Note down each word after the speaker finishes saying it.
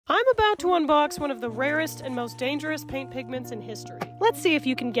I'm about to unbox one of the rarest and most dangerous paint pigments in history. Let's see if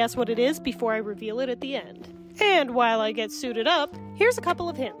you can guess what it is before I reveal it at the end. And while I get suited up, here's a couple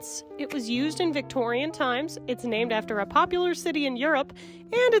of hints. It was used in Victorian times, it's named after a popular city in Europe,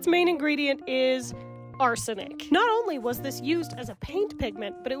 and its main ingredient is arsenic. Not only was this used as a paint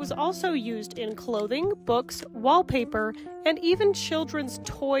pigment, but it was also used in clothing, books, wallpaper, and even children's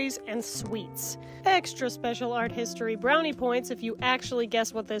toys and sweets. Extra special art history brownie points if you actually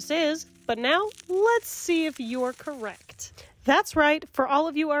guess what this is, but now let's see if you're correct. That's right, for all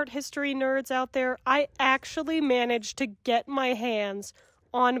of you art history nerds out there, I actually managed to get my hands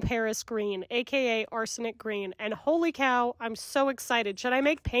on Paris green, aka arsenic green, and holy cow, I'm so excited. Should I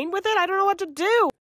make paint with it? I don't know what to do!